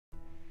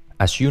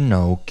As you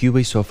know,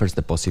 Cubase offers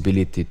the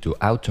possibility to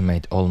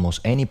automate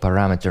almost any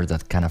parameter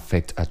that can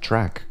affect a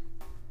track.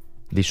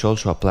 This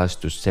also applies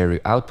to stereo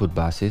output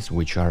buses,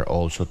 which are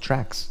also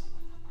tracks.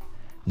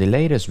 The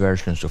latest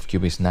versions of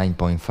Cubase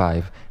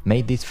 9.5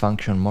 made this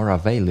function more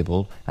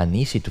available and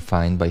easy to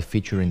find by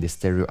featuring the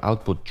stereo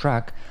output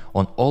track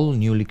on all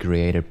newly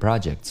created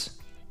projects.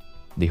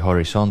 The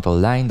horizontal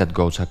line that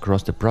goes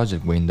across the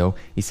project window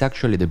is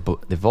actually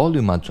the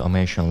volume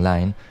automation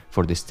line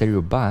for the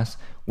stereo bus,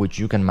 which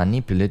you can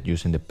manipulate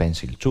using the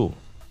pencil tool.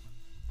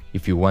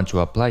 If you want to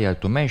apply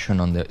automation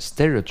on the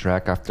stereo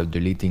track after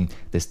deleting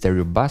the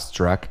stereo bus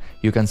track,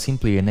 you can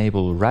simply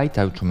enable write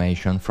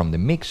automation from the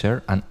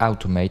mixer and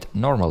automate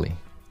normally.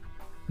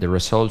 The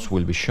results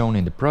will be shown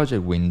in the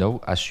project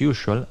window as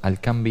usual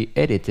and can be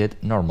edited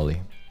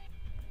normally.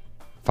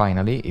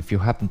 Finally, if you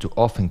happen to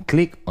often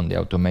click on the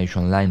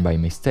automation line by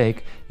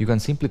mistake, you can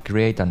simply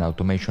create an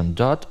automation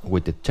dot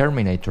with the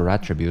terminator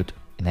attribute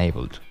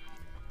enabled.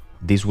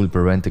 This will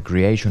prevent the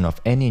creation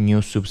of any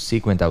new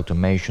subsequent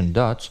automation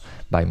dots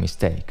by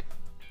mistake.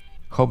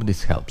 Hope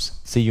this helps.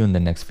 See you in the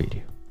next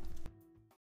video.